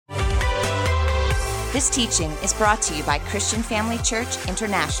This teaching is brought to you by Christian Family Church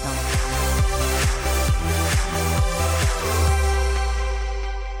International.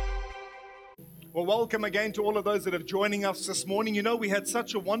 Well, welcome again to all of those that are joining us this morning. You know, we had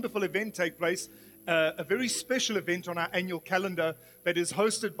such a wonderful event take place, a very special event on our annual calendar that is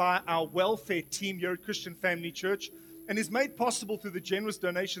hosted by our welfare team here at Christian Family Church and is made possible through the generous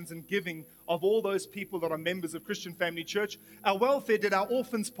donations and giving of all those people that are members of Christian Family Church. Our welfare did our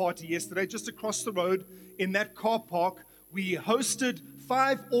orphans party yesterday just across the road in that car park. We hosted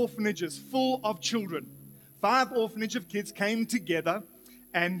 5 orphanages full of children. 5 orphanage of kids came together.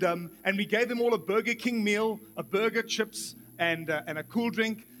 And we gave them all a Burger King meal, a burger, chips, and a cool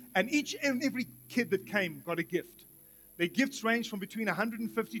drink. And each and every kid that came got a gift. Their gifts ranged from between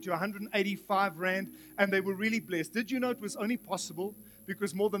 150 to 185 rand, and they were really blessed. Did you know it was only possible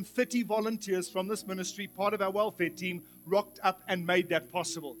because more than 30 volunteers from this ministry, part of our welfare team, rocked up and made that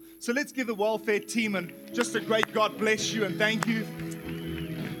possible. So let's give the welfare team and just a great God bless you and thank you.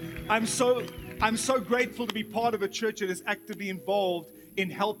 I'm so grateful to be part of a church that is actively involved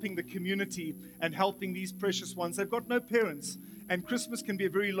in helping the community and helping these precious ones. They've got no parents, and Christmas can be a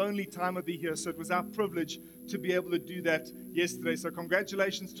very lonely time of the year, so it was our privilege to be able to do that yesterday. So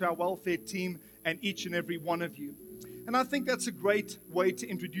congratulations to our welfare team and each and every one of you. And I think that's a great way to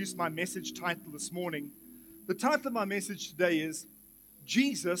introduce my message title this morning. The title of my message today is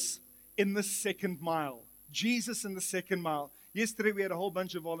Jesus in the Second Mile. Jesus in the Second Mile. Yesterday we had a whole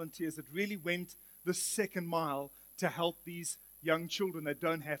bunch of volunteers that really went the second mile to help these young children that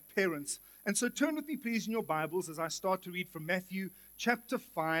don't have parents. And so turn with me please in your Bibles as I start to read from Matthew chapter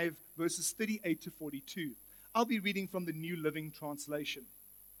 5 verses 38 to 42. I'll be reading from the New Living Translation.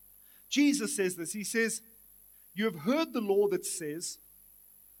 Jesus says this, he says, "You have heard the law that says,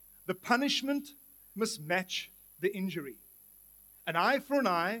 the punishment must match the injury. An eye for an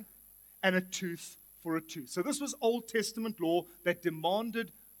eye and a tooth for a tooth." So this was Old Testament law that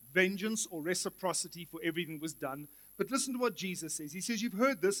demanded vengeance or reciprocity for everything that was done. But listen to what Jesus says. He says, "You've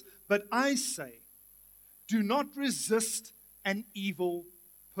heard this, but I say, do not resist an evil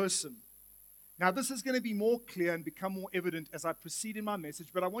person." Now, this is going to be more clear and become more evident as I proceed in my message,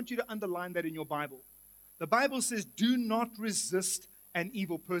 but I want you to underline that in your Bible. The Bible says, do not resist an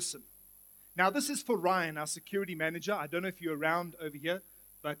evil person. Now, this is for Ryan, our security manager. I don't know if you're around over here,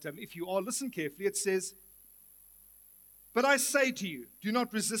 but if you are, listen carefully. It says, "But I say to you, do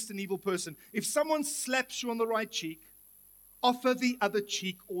not resist an evil person. If someone slaps you on the right cheek, offer the other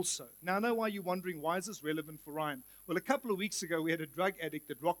cheek also." Now, I know why you're wondering, why is this relevant for Ryan? Well, a couple of weeks ago, we had a drug addict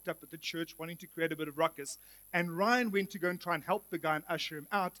that rocked up at the church wanting to create a bit of ruckus. And Ryan went to go and try and help the guy and usher him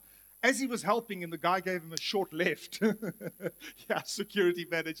out. As he was helping him, the guy gave him a short left. Yeah, security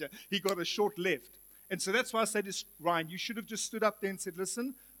manager. He got a short left. And so that's why I said to Ryan, you should have just stood up there and said,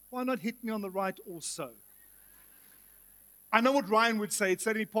 "Listen, why not hit me on the right also?" I know what Ryan would say. He'd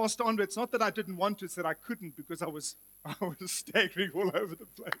say to me, "Pastor Andre, it's not that I didn't want to, it's that I couldn't because I was staggering all over the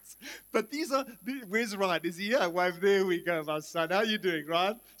place." But where's Ryan? Is he here? Well, there we go, my son. How are you doing,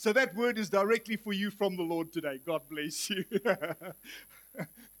 Ryan? So that word is directly for you from the Lord today. God bless you.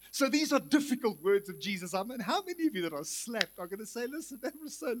 So these are difficult words of Jesus. I mean, how many of you that are slapped are going to say, "Listen, that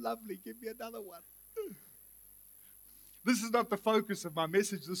was so lovely. Give me another one." This is not the focus of my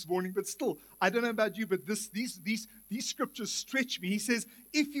message this morning, but still, I don't know about you, but these scriptures stretch me. He says,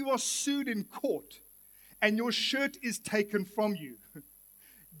 if you are sued in court and your shirt is taken from you,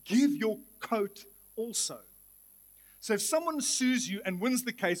 give your coat also. So if someone sues you and wins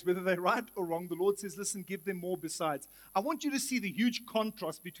the case, whether they're right or wrong, the Lord says, listen, give them more besides. I want you to see the huge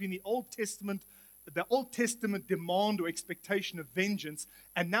contrast between the Old Testament demand or expectation of vengeance,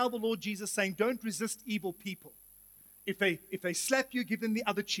 and now the Lord Jesus saying, don't resist evil people. If they slap you, give them the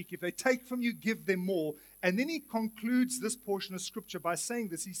other cheek. If they take from you, give them more. And then he concludes this portion of scripture by saying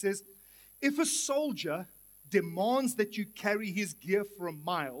this. He says, if a soldier demands that you carry his gear for a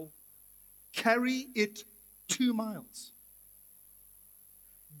mile, carry it 2 miles.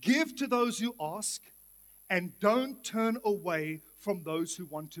 Give to those who ask, and don't turn away from those who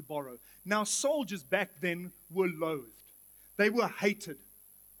want to borrow. Now, soldiers back then were loathed. They were hated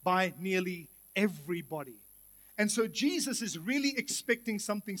by nearly everybody. And so Jesus is really expecting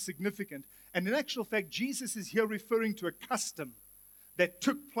something significant. And in actual fact, Jesus is here referring to a custom that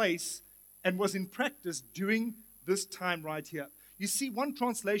took place and was in practice during this time right here. You see, one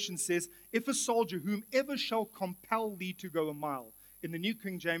translation says, if a soldier, whomever shall compel thee to go a mile. In the New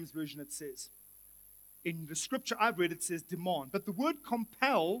King James Version it says. In the scripture I've read it says demand. But the word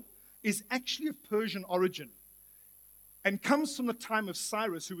compel is actually of Persian origin and comes from the time of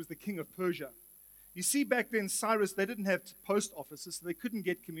Cyrus, who was the king of Persia. You see, back then, Cyrus, they didn't have post offices, so they couldn't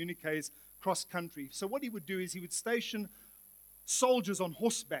get communiques cross country. So what he would do is he would station soldiers on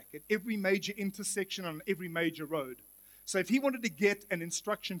horseback at every major intersection on every major road. So if he wanted to get an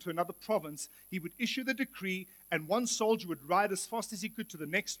instruction to another province, he would issue the decree, and one soldier would ride as fast as he could to the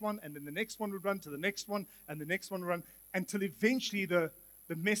next one, and then the next one would run to the next one, and the next one would run, until eventually the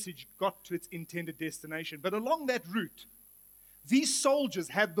message got to its intended destination. But along that route, these soldiers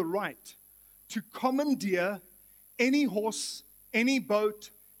had the right to commandeer any horse, any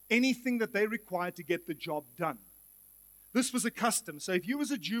boat, anything that they required to get the job done. This was a custom. So if you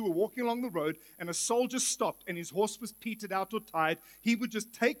as a Jew were walking along the road and a soldier stopped and his horse was petered out or tied, he would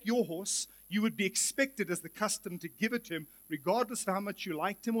just take your horse. You would be expected as the custom to give it to him, regardless of how much you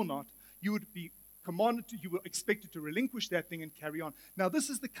liked him or not. You would be you were expected to relinquish that thing and carry on. Now, this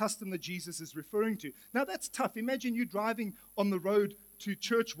is the custom that Jesus is referring to. Now, that's tough. Imagine you driving on the road to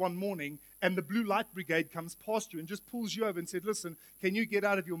church one morning and the blue light brigade comes past you and just pulls you over and said, listen, can you get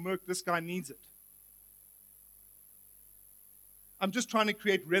out of your Merc? This guy needs it. I'm just trying to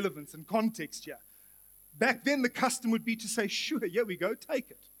create relevance and context here. Back then, the custom would be to say, sure, here we go, take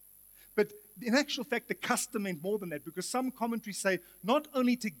it. But in actual fact, the custom meant more than that, because some commentaries say not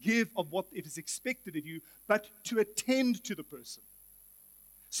only to give of what it is expected of you, but to attend to the person.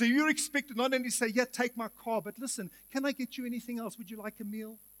 So you're expected not only to say, yeah, take my car, but listen, can I get you anything else? Would you like a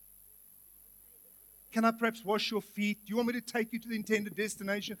meal? Can I perhaps wash your feet? Do you want me to take you to the intended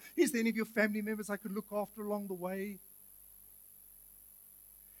destination? Is there any of your family members I could look after along the way?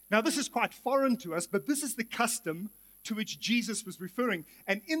 Now, this is quite foreign to us, but this is the custom to which Jesus was referring.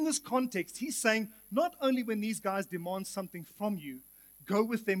 And in this context, he's saying, not only when these guys demand something from you, go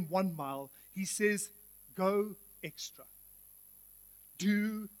with them 1 mile, he says, go extra.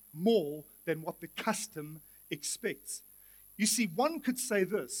 Do more than what the custom expects. You see, one could say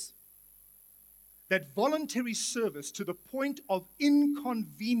this, that voluntary service to the point of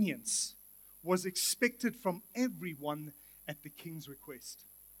inconvenience was expected from everyone at the king's request.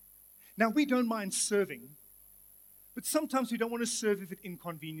 Now, we don't mind serving, but sometimes we don't want to serve if it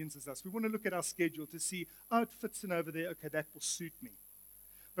inconveniences us. We want to look at our schedule to see, oh, it fits in over there. Okay, that will suit me.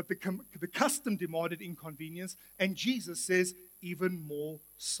 But the custom demanded inconvenience, and Jesus says even more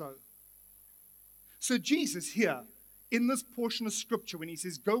so. So Jesus here, in this portion of Scripture, when he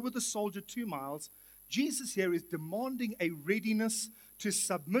says, go with the soldier 2 miles, Jesus here is demanding a readiness to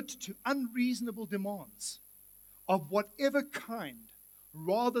submit to unreasonable demands of whatever kind,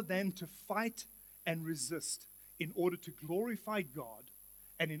 rather than to fight and resist in order to glorify God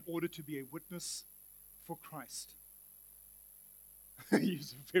and in order to be a witness for Christ.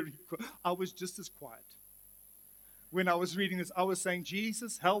 I was just as quiet. When I was reading this, I was saying,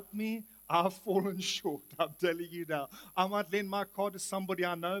 Jesus, help me. I've fallen short. I'm telling you now. I might lend my car to somebody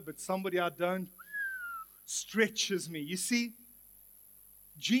I know, but somebody I don't stretches me. You see,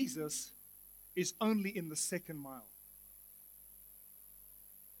 Jesus is only in the 2nd mile.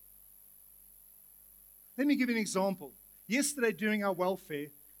 Let me give you an example. Yesterday, during our welfare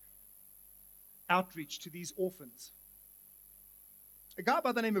outreach to these orphans, a guy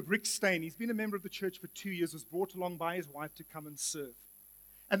by the name of Rick Stain, he's been a member of the church for 2 years, was brought along by his wife to come and serve.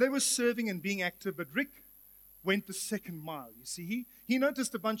 And they were serving and being active, but Rick went the 2nd mile. You see, he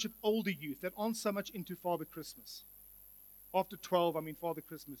noticed a bunch of older youth that aren't so much into Father Christmas. After 12, Father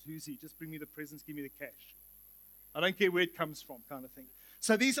Christmas, who's he? Just bring me the presents, give me the cash. I don't care where it comes from, kind of thing.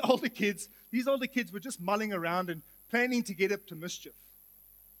 So these older kids were just mulling around and planning to get up to mischief,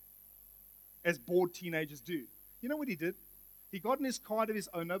 as bored teenagers do. You know what he did? He got in his car of his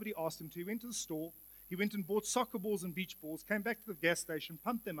own. Nobody asked him to. He went to the store. He went and bought soccer balls and beach balls, came back to the gas station,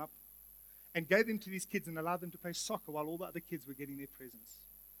 pumped them up, and gave them to these kids and allowed them to play soccer while all the other kids were getting their presents.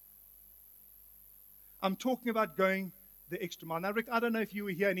 I'm talking about going the extra mile. Now, Rick, I don't know if you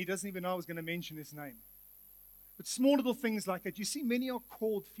were here, and he doesn't even know I was going to mention his name. But small little things like that. You see, many are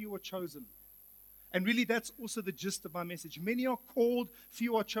called, few are chosen. And really, that's also the gist of my message. Many are called,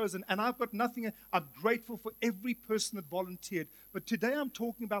 few are chosen. And I've got nothing. I'm grateful for every person that volunteered. But today I'm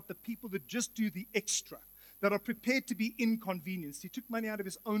talking about the people that just do the extra, that are prepared to be inconvenienced. He took money out of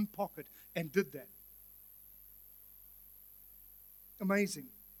his own pocket and did that. Amazing.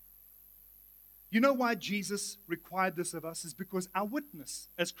 You know why Jesus required this of us? Is because our witness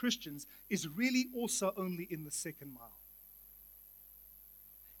as Christians is really also only in the 2nd mile.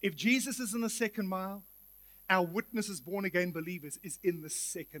 If Jesus is in the 2nd mile, our witness as born-again believers is in the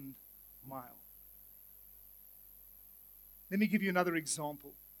 2nd mile. Let me give you another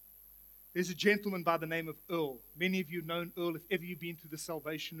example. There's a gentleman by the name of Earl. Many of you have known Earl. If ever you've been to the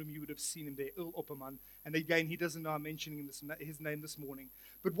Salvation Room, you would have seen him there, Earl Opperman. And again, he doesn't know I'm mentioning his name this morning.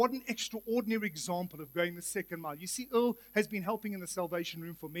 But what an extraordinary example of going the second mile. You see, Earl has been helping in the Salvation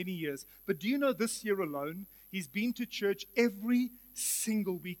Room for many years. But do you know this year alone, he's been to church every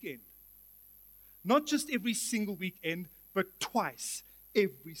single weekend. Not just every single weekend, but twice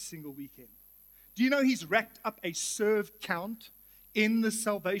every single weekend. Do you know he's racked up a serve count in the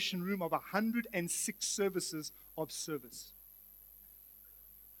Salvation Room of 106 services of service?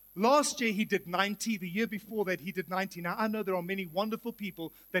 Last year he did 90. The year before that he did 90. Now I know there are many wonderful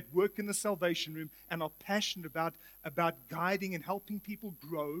people that work in the Salvation Room and are passionate about guiding and helping people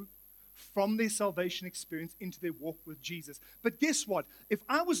grow from their salvation experience into their walk with Jesus. But guess what? If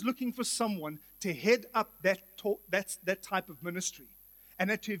I was looking for someone to head up that type of ministry, and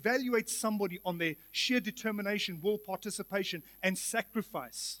had to evaluate somebody on their sheer determination, will, participation, and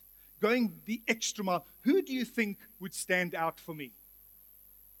sacrifice, going the extra mile, who do you think would stand out for me?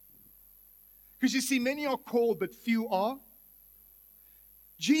 Because you see, many are called, but few are.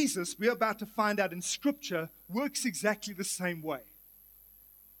 Jesus, we're about to find out in Scripture, works exactly the same way.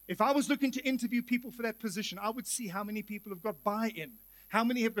 If I was looking to interview people for that position, I would see how many people have got buy-in, how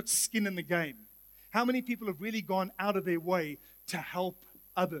many have got skin in the game, how many people have really gone out of their way to help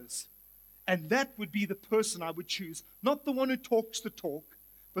others. And that would be the person I would choose. Not the one who talks the talk,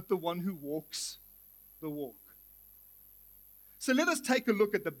 but the one who walks the walk. So let us take a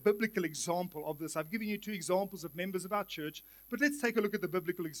look at the biblical example of this. I've given you 2 examples of members of our church, but let's take a look at the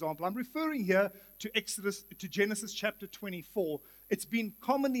biblical example. I'm referring here to Genesis chapter 24. It's been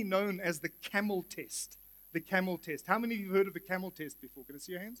commonly known as the camel test. The camel test. How many of you have heard of the camel test before? Can I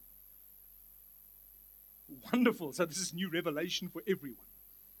see your hands? Wonderful. So this is new revelation for everyone.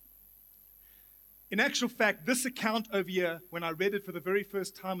 In actual fact, this account over here, when I read it for the very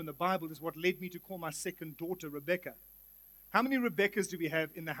first time in the Bible, is what led me to call my second daughter Rebecca. How many Rebeccas do we have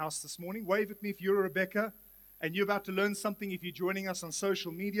in the house this morning? Wave at me if you're a Rebecca and you're about to learn something if you're joining us on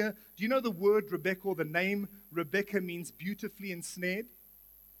social media. Do you know the word Rebecca, or the name Rebecca, means beautifully ensnared?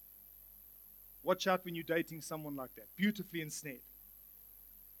 Watch out when you're dating someone like that. Beautifully ensnared.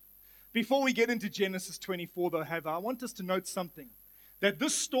 Before we get into Genesis 24, though, I want us to note something. That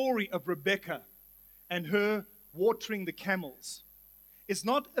this story of Rebecca and her watering the camels is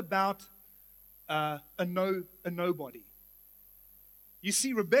not about a nobody. You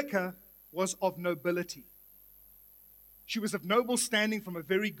see, Rebecca was of nobility. She was of noble standing from a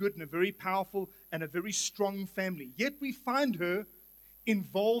very good and a very powerful and a very strong family. Yet we find her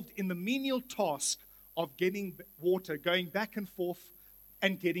involved in the menial task of getting water, going back and forth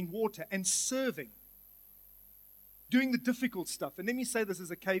and getting water and serving, doing the difficult stuff. And let me say this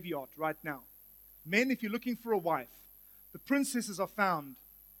as a caveat right now. Men, if you're looking for a wife, the princesses are found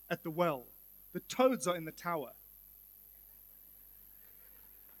at the well. The toads are in the tower.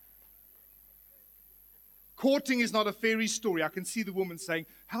 Courting is not a fairy story. I can see the woman saying,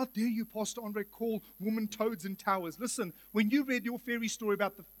 how dare you, Pastor Andre, call women toads in towers? Listen, when you read your fairy story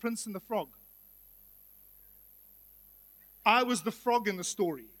about the prince and the frog, I was the frog in the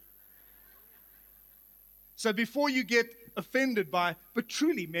story. So before you get offended but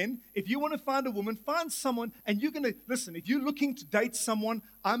truly, men, if you want to find a woman, find someone, and you're going to, listen, if you're looking to date someone,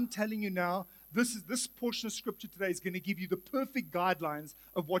 I'm telling you now, this portion of Scripture today is going to give you the perfect guidelines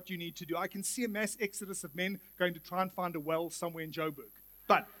of what you need to do. I can see a mass exodus of men going to try and find a well somewhere in Joburg.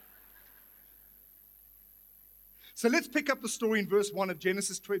 So let's pick up the story in verse 1 of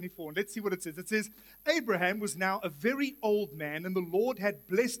Genesis 24, and let's see what it says. It says, Abraham was now a very old man, and the Lord had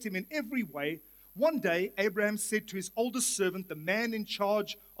blessed him in every way. One day, Abraham said to his oldest servant, the man in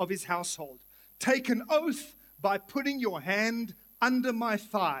charge of his household, take an oath by putting your hand under my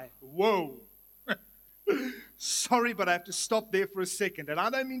thigh. Whoa. Sorry, but I have to stop there for a second. And I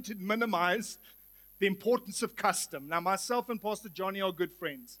don't mean to minimize the importance of custom. Now, myself and Pastor Johnny are good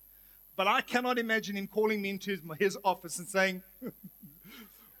friends. But I cannot imagine him calling me into his office and saying,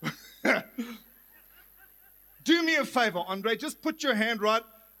 do me a favor, Andre, just put your hand right,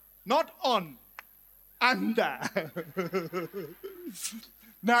 not on, under.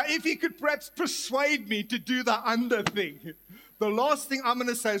 Now, if he could perhaps persuade me to do the under thing, the last thing I'm going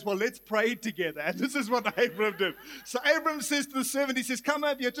to say is, well, let's pray together. And this is what Abram did. So Abram says to the servant, he says, come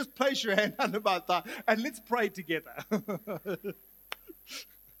over here, just place your hand under my thigh, and let's pray together.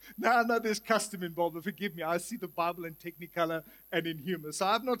 Now, I know there's custom involved, but forgive me, I see the Bible in Technicolor and in humor. So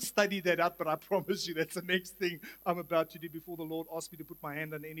I've not studied that out, but I promise you that's the next thing I'm about to do before the Lord asks me to put my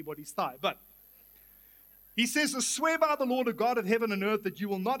hand on anybody's thigh. But he says, I swear by the Lord, the God of heaven and earth, that you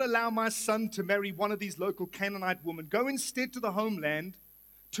will not allow my son to marry one of these local Canaanite women. Go instead to the homeland,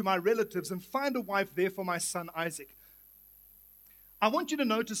 to my relatives and find a wife there for my son Isaac. I want you to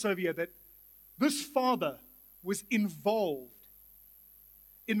notice over here that this father was involved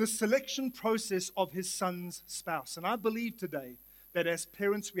in the selection process of his son's spouse. And I believe today that as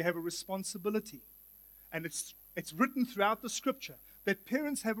parents we have a responsibility. And it's written throughout the scripture that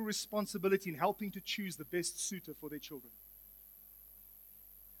parents have a responsibility in helping to choose the best suitor for their children.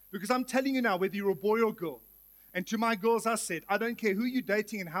 Because I'm telling you now, whether you're a boy or girl, and to my girls I said, I don't care who you're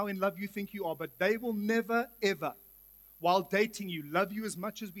dating and how in love you think you are, but they will never, ever, while dating you, love you as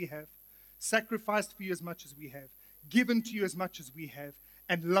much as we have, sacrificed for you as much as we have, given to you as much as we have,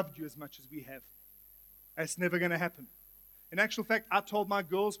 and loved you as much as we have. That's never going to happen. In actual fact, I told my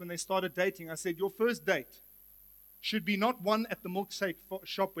girls when they started dating, I said, your first date should be not one at the milkshake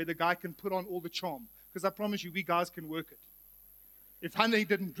shop where the guy can put on all the charm. Because I promise you, we guys can work it. If honey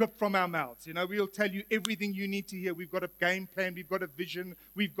didn't drip from our mouths, we'll tell you everything you need to hear. We've got a game plan, we've got a vision,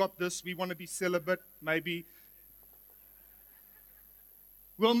 we've got this, we want to be celibate, maybe.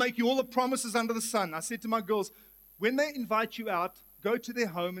 We'll make you all the promises under the sun. I said to my girls, when they invite you out, go to their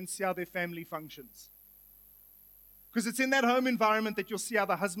home and see how their family functions. Because it's in that home environment that you'll see how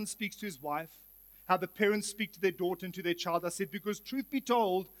the husband speaks to his wife, how the parents speak to their daughter and to their child. I said, because truth be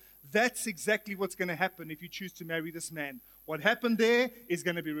told, that's exactly what's going to happen if you choose to marry this man. What happened there is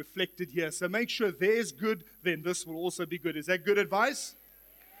going to be reflected here. So make sure there's good, then this will also be good. Is that good advice?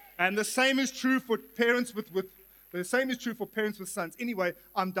 And the same is true for parents with sons. Anyway,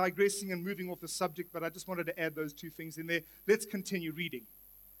 I'm digressing and moving off the subject, but I just wanted to add those two things in there. Let's continue reading.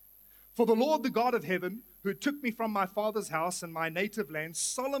 For the Lord, the God of heaven, who took me from my father's house and my native land,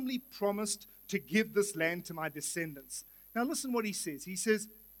 solemnly promised to give this land to my descendants. Now listen what he says. He says,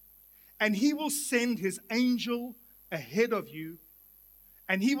 and he will send his angel ahead of you,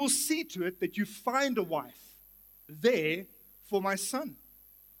 and he will see to it that you find a wife there for my son.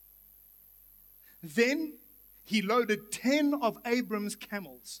 Then he loaded 10 of Abram's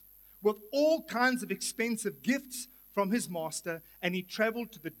camels with all kinds of expensive gifts from his master, and he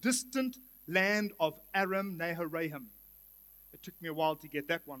traveled to the distant land of Aram Naharaim. It took me a while to get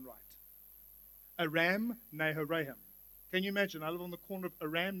that one right. Aram Naharaim. Can you imagine? I live on the corner of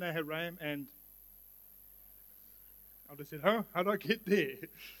Aram Naharaim, and I just said, how do I get there?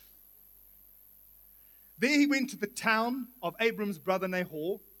 There he went to the town of Abram's brother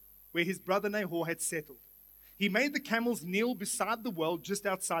Nahor, where his brother Nahor had settled. He made the camels kneel beside the well just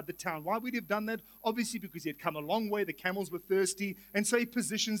outside the town. Why would he have done that? Obviously because he had come a long way, the camels were thirsty, and so he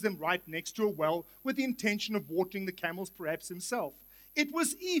positions them right next to a well with the intention of watering the camels perhaps himself. It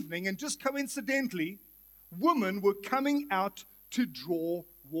was evening, and just coincidentally, women were coming out to draw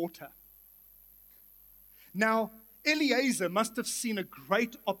water. Now, Eliezer must have seen a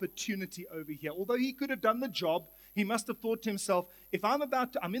great opportunity over here. Although he could have done the job, he must have thought to himself, if I'm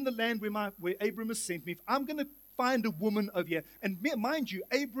in the land where Abram has sent me, if I'm going to find a woman over here, and mind you,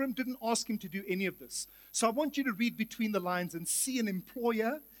 Abram didn't ask him to do any of this. So I want you to read between the lines and see an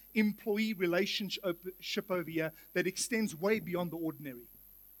employer-employee relationship over here that extends way beyond the ordinary.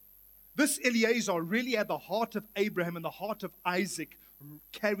 This Eliezer really had the heart of Abraham and the heart of Isaac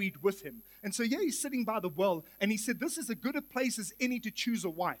carried with him. And so he's sitting by the well, and he said, this is as good a place as any to choose a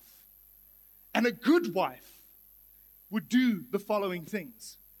wife. And a good wife would do the following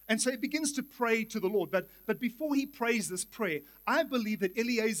things. And so he begins to pray to the Lord. But before he prays this prayer, I believe that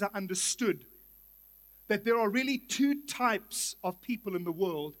Eliezer understood that there are really two types of people in the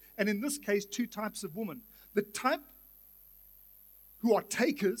world, and in this case, two types of women. The type who are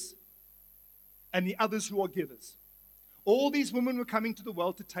takers and the others who are givers. All these women were coming to the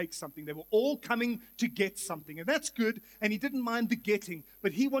well to take something. They were all coming to get something. And that's good, and he didn't mind the getting,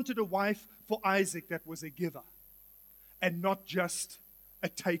 but he wanted a wife for Isaac that was a giver and not just a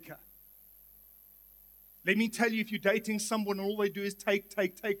taker. Let me tell you, if you're dating someone and all they do is take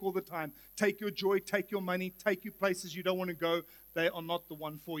all the time, take your joy, take your money, take you places you don't want to go, they are not the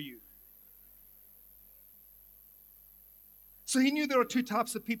one for you. So he knew there are two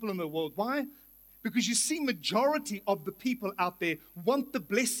types of people in the world. Why? Because you see, majority of the people out there want the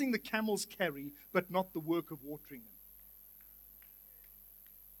blessing the camels carry, but not the work of watering them.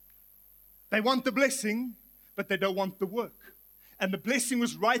 They want the blessing, but they don't want the work. And the blessing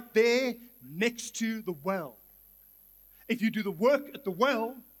was right there next to the well. If you do the work at the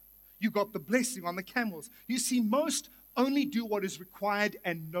well, you got the blessing on the camels. You see, most only do what is required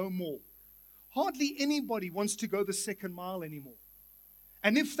and no more. Hardly anybody wants to go the second mile anymore.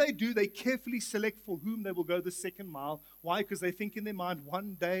 And if they do, they carefully select for whom they will go the second mile. Why? Because they think in their mind,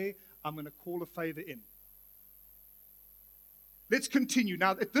 one day I'm going to call a favor in. Let's continue.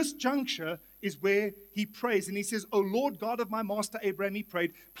 Now, at this juncture, is where he prays. And he says, "O Lord God of my master Abraham," he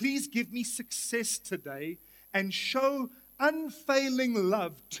prayed, "please give me success today and show unfailing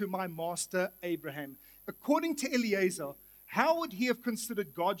love to my master Abraham." According to Eliezer, how would he have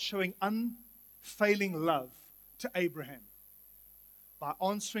considered God showing unfailing love to Abraham? By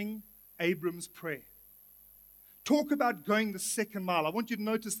answering Abram's prayer. Talk about going the second mile. I want you to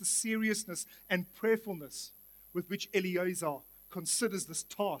notice the seriousness and prayerfulness with which Eliezer considers this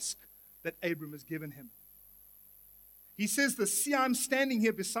task that Abram has given him. He says this, "See, I'm standing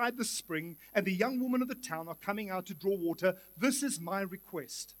here beside the spring, and the young women of the town are coming out to draw water. This is my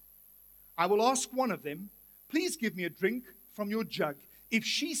request. I will ask one of them, 'Please give me a drink from your jug.' If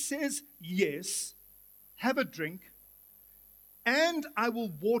she says yes, have a drink, and I will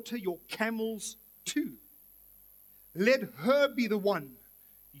water your camels too. Let her be the one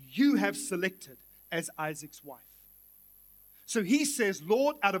you have selected as Isaac's wife." So he says,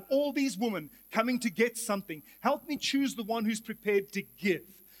 "Lord, out of all these women coming to get something, help me choose the one who's prepared to give.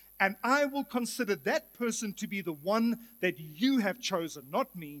 And I will consider that person to be the one that you have chosen,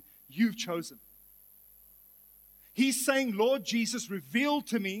 not me, you've chosen." He's saying, "Lord Jesus, reveal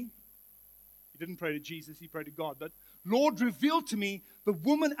to me." He didn't pray to Jesus, he prayed to God. But, "Lord, reveal to me the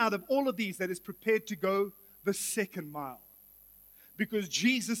woman out of all of these that is prepared to go the second mile." Because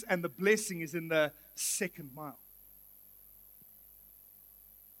Jesus and the blessing is in the second mile.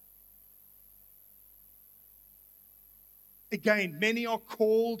 Again, many are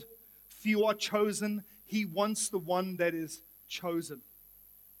called, few are chosen. He wants the one that is chosen.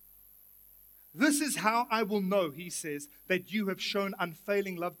 "This is how I will know," he says, "that you have shown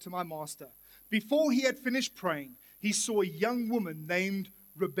unfailing love to my master." Before he had finished praying, he saw a young woman named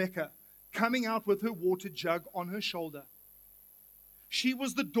Rebekah coming out with her water jug on her shoulder. She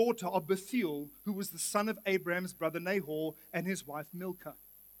was the daughter of Bethuel, who was the son of Abraham's brother Nahor and his wife Milcah.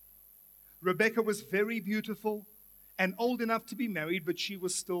 Rebekah was very beautiful and old enough to be married, but she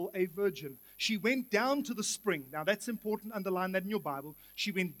was still a virgin. She went down to the spring. Now that's important, underline that in your Bible.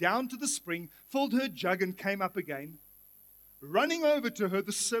 She went down to the spring, filled her jug, and came up again. Running over to her,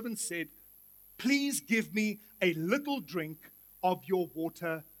 the servant said, "Please give me a little drink of your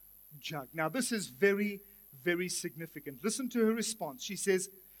water jug." Now this is very, very significant. Listen to her response. She says,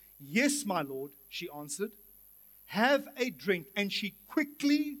 "Yes, my Lord," she answered. "Have a drink." And she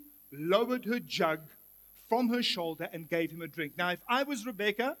quickly lowered her jug from her shoulder and gave him a drink. Now, if I was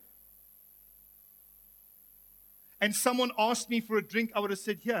Rebekah and someone asked me for a drink, I would have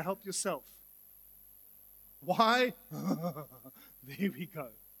said, "Here, help yourself." Why? There we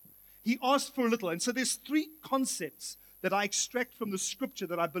go. He asked for a little. And so there's three concepts that I extract from the scripture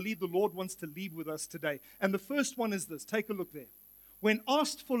that I believe the Lord wants to leave with us today. And the first one is this. Take a look there. When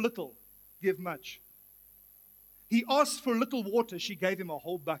asked for little, give much. He asked for a little water. She gave him a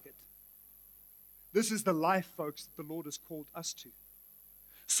whole bucket. This is the life, folks, that the Lord has called us to.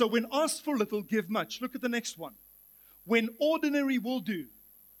 So when asked for little, give much. Look at the next one. When ordinary will do,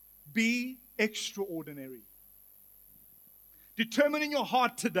 be extraordinary. Determine in your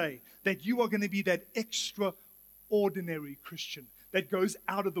heart today that you are going to be that extraordinary Christian that goes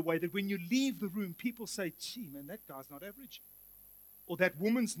out of the way, that when you leave the room, people say, "Gee, man, that guy's not average." Or that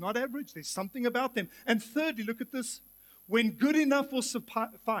woman's not average. There's something about them. And thirdly, look at this. When good enough will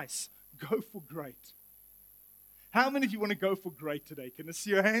suffice, go for great. How many of you want to go for great today? Can I see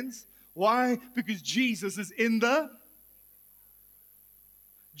your hands? Why? Because Jesus is in the.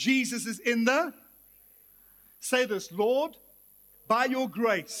 Say this, "Lord, by your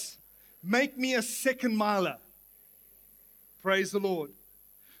grace, make me a second miler." Praise the Lord.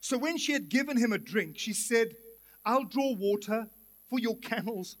 So when she had given him a drink, she said, "I'll draw water for your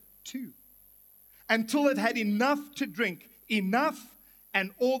camels too." Until it had enough to drink, enough,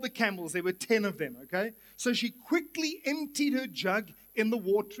 and all the camels, there were 10 of them, okay? So she quickly emptied her jug in the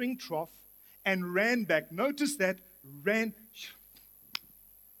watering trough and ran back. Notice that,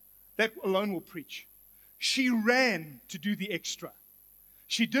 that alone will preach. She ran to do the extra.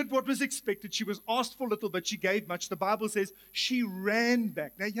 She did what was expected. She was asked for little, but she gave much. The Bible says she ran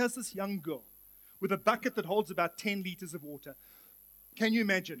back. Now here's this young girl with a bucket that holds about 10 liters of water. Can you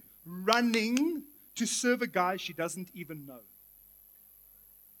imagine running to serve a guy she doesn't even know?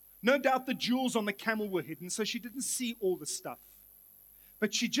 No doubt the jewels on the camel were hidden, so she didn't see all the stuff.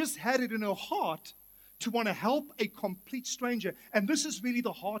 But she just had it in her heart to want to help a complete stranger. And this is really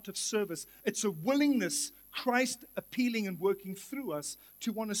the heart of service. It's a willingness, Christ appealing and working through us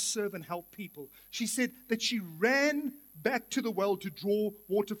to want to serve and help people. She said that she ran back to the well to draw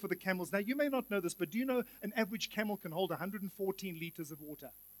water for the camels. Now, you may not know this, but do you know an average camel can hold 114 liters of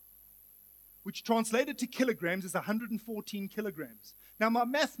water? which translated to kilograms is 114 kilograms. Now, my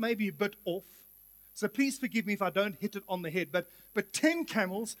math may be a bit off, so please forgive me if I don't hit it on the head, but 10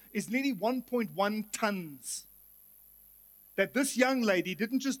 camels is nearly 1.1 tons. That this young lady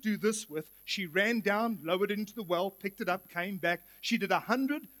didn't just do this with, she ran down, lowered it into the well, picked it up, came back. She did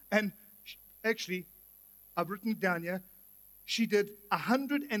 100, and actually, I've written it down here, she did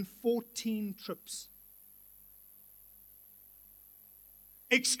 114 trips,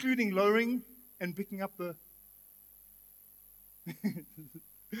 excluding lowering and picking up the...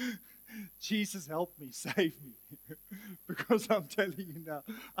 Jesus, help me, save me, because I'm telling you now,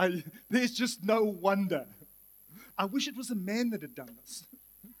 there's just no wonder. I wish it was a man that had done this.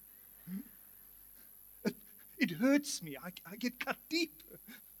 It hurts me. I get cut deep.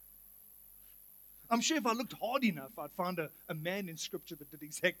 I'm sure if I looked hard enough, I'd find a man in Scripture that did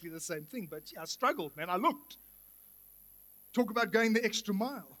exactly the same thing. But yeah, I struggled, man. I looked. Talk about going the extra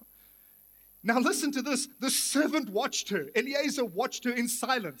mile. Now listen to this. The servant watched her. Eliezer watched her in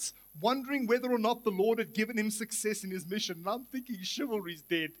silence, wondering whether or not the Lord had given him success in his mission. And I'm thinking chivalry's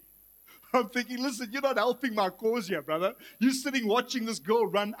dead. I'm thinking, listen, you're not helping my cause here, brother. You're sitting watching this girl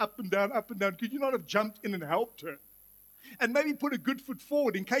run up and down, up and down. Could you not have jumped in and helped her? And maybe put a good foot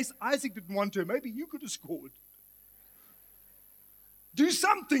forward in case Isaac didn't want her. Maybe you could have scored. Do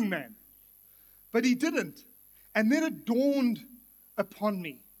something, man. But he didn't. And then it dawned upon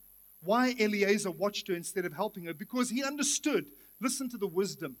me why Eliezer watched her instead of helping her. Because he understood, listen to the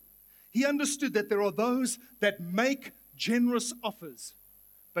wisdom. He understood that there are those that make generous offers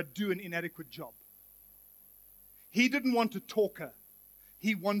but do an inadequate job. He didn't want a talker.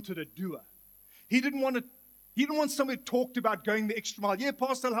 He wanted a doer. He didn't want someone who talked about going the extra mile. Yeah,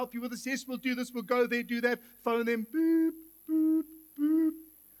 Pastor, I'll help you with this. Yes, we'll do this. We'll go there, do that. Phone them. Boop, boop, boop.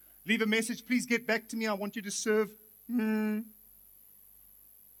 Leave a message. Please get back to me. I want you to serve.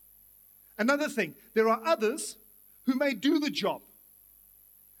 Another thing, there are others who may do the job.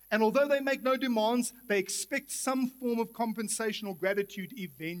 And although they make no demands, they expect some form of compensation or gratitude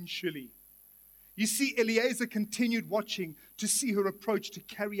eventually. You see, Eliezer continued watching to see her approach to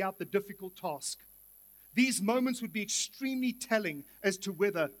carry out the difficult task. These moments would be extremely telling as to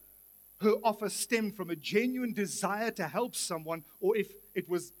whether her offer stemmed from a genuine desire to help someone or if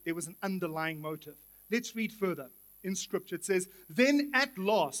there was an underlying motive. Let's read further in Scripture. It says, then at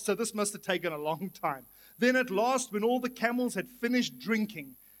last, so this must have taken a long time, then at last when all the camels had finished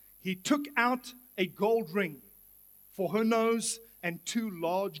drinking, he took out a gold ring for her nose and 2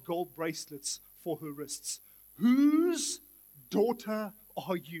 large gold bracelets for her wrists. Whose daughter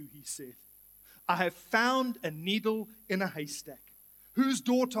are you, he said. I have found a needle in a haystack. Whose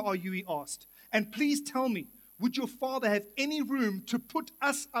daughter are you, he asked. And please tell me, would your father have any room to put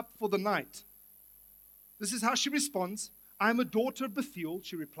us up for the night? This is how she responds. I am a daughter of Bethuel,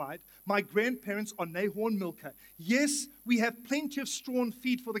 she replied. My grandparents are Nahor and Milcah. Yes, we have plenty of straw and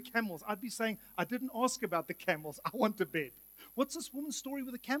feed for the camels. I'd be saying, I didn't ask about the camels. I want a bed. What's this woman's story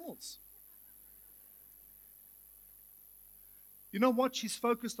with the camels? You know what? She's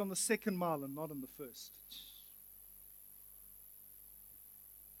focused on the second mile and not on the first.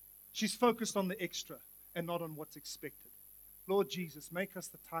 She's focused on the extra and not on what's expected. Lord Jesus, make us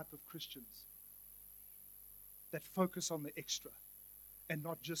the type of Christians that focus on the extra and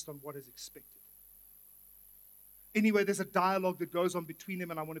not just on what is expected. Anyway, there's a dialogue that goes on between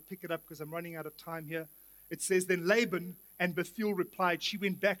them, and I want to pick it up because I'm running out of time here. It says, then Laban and Bethuel replied. She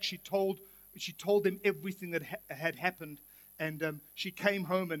went back. She told them everything that had happened, and she came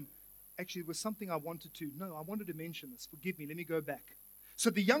home, and actually, it was something I wanted to mention this. Forgive me. Let me go back. So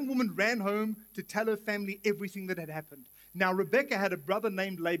the young woman ran home to tell her family everything that had happened. Now, Rebekah had a brother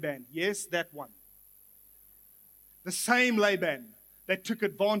named Laban. Yes, that one. The same Laban that took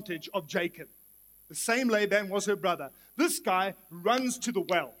advantage of Jacob. The same Laban was her brother. This guy runs to the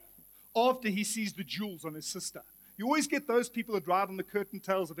well after he sees the jewels on his sister. You always get those people that ride on the curtain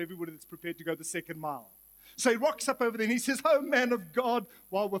tails of everybody that's prepared to go the second mile. So he rocks up over there and he says, oh, man of God,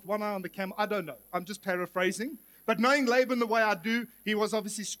 while with one eye on the camel. I don't know. I'm just paraphrasing. But knowing Laban the way I do, he was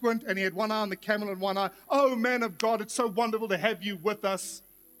obviously squint and he had one eye on the camel and one eye. Oh, man of God, it's so wonderful to have you with us.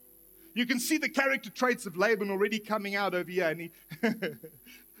 You can see the character traits of Laban already coming out over here. And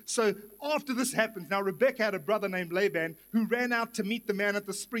so after this happens, now Rebekah had a brother named Laban who ran out to meet the man at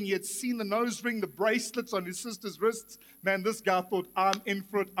the spring. He had seen the nose ring, the bracelets on his sister's wrists. Man, this guy thought, I'm in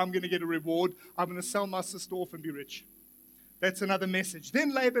for it. I'm going to get a reward. I'm going to sell my sister off and be rich. That's another message.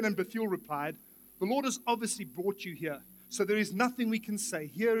 Then Laban and Bethuel replied, the Lord has obviously brought you here, so there is nothing we can say.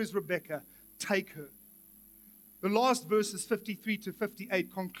 Here is Rebekah. Take her. The last verses 53 to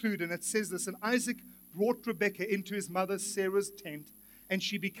 58 conclude, and it says this, and Isaac brought Rebekah into his mother Sarah's tent, and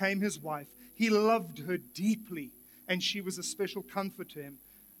she became his wife. He loved her deeply, and she was a special comfort to him.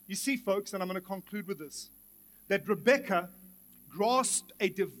 You see, folks, and I'm going to conclude with this, that Rebekah grasped a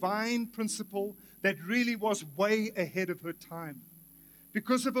divine principle that really was way ahead of her time.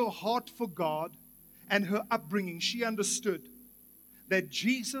 Because of her heart for God and her upbringing, she understood that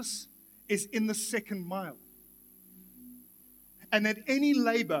Jesus is in the second mile. And that any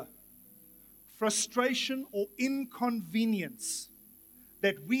labor, frustration, or inconvenience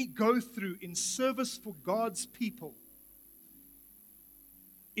that we go through in service for God's people,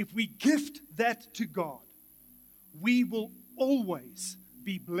 if we gift that to God, we will always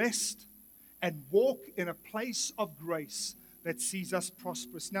be blessed and walk in a place of grace that sees us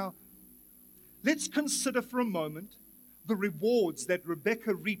prosperous. Now, let's consider for a moment the rewards that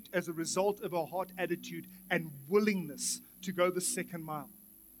Rebekah reaped as a result of her heart attitude and willingness to go the second mile.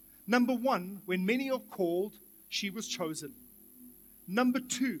 Number one, when many are called, she was chosen. Number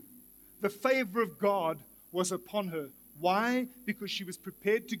two, the favor of God was upon her. Why? Because she was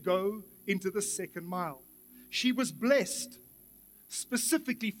prepared to go into the second mile. She was blessed,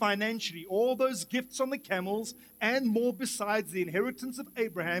 specifically financially. All those gifts on the camels and more besides the inheritance of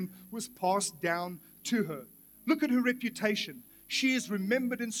Abraham was passed down to her. Look at her reputation. She is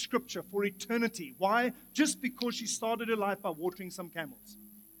remembered in Scripture for eternity. Why? Just because she started her life by watering some camels.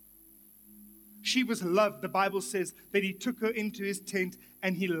 She was loved. The Bible says that he took her into his tent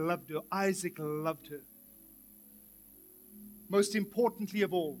and he loved her. Isaac loved her. Most importantly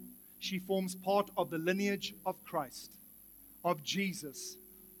of all, she forms part of the lineage of Christ, of Jesus,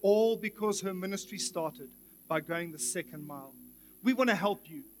 all because her ministry started by going the second mile. We want to help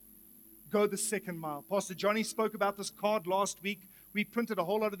you go the second mile. Pastor Johnny spoke about this card last week. We printed a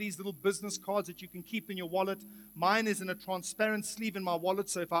whole lot of these little business cards that you can keep in your wallet. Mine is in a transparent sleeve in my wallet,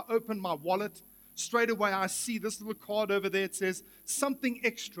 so if I open my wallet, straight away I see this little card over there. It says, something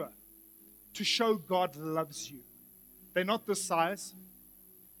extra to show God loves you. They're not this size.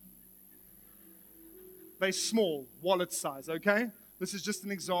 They're small, wallet size, okay? This is just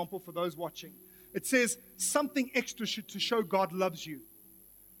an example for those watching. It says, something extra to show God loves you.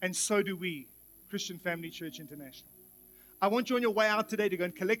 And so do we, Christian Family Church International. I want you on your way out today to go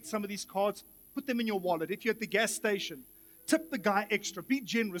and collect some of these cards. Put them in your wallet. If you're at the gas station, tip the guy extra. Be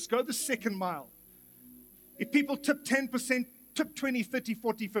generous. Go the second mile. If people tip 10%, tip 20, 30,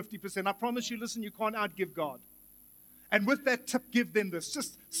 40, 50%. I promise you, listen, you can't outgive God. And with that tip, give them this,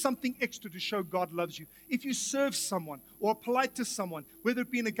 just something extra to show God loves you. If you serve someone or are polite to someone, whether it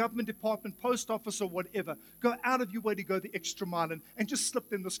be in a government department, post office, or whatever, go out of your way to go the extra mile and just slip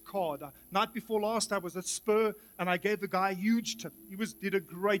them this card. Night before last, I was at Spur, and I gave the guy a huge tip. He did a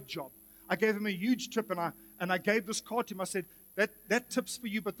great job. I gave him a huge tip, and I gave this card to him. I said, that tip's for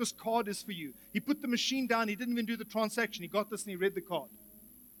you, but this card is for you. He put the machine down. He didn't even do the transaction. He got this, and he read the card.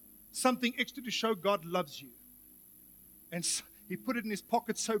 Something extra to show God loves you. And so he put it in his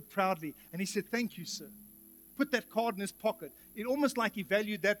pocket so proudly. And he said, thank you, sir. Put that card in his pocket. It almost like he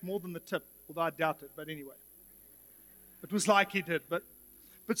valued that more than the tip, although I doubt it. But anyway, it was like he did. But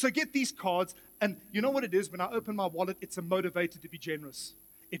so get these cards. And you know what it is? When I open my wallet, it's a motivator to be generous.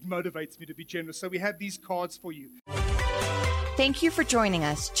 It motivates me to be generous. So we have these cards for you. Thank you for joining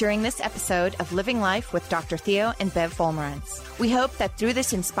us during this episode of Living Life with Dr. Theo and Bev Volmerans. We hope that through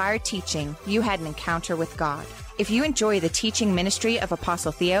this inspired teaching, you had an encounter with God. If you enjoy the teaching ministry of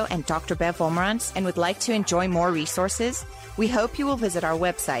Apostle Theo and Dr. Bev Volmerans and would like to enjoy more resources, we hope you will visit our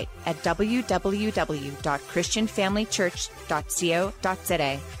website at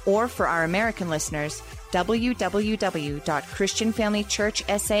www.christianfamilychurch.co.za, or for our American listeners,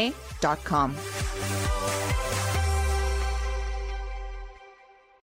 www.christianfamilychurchsa.com.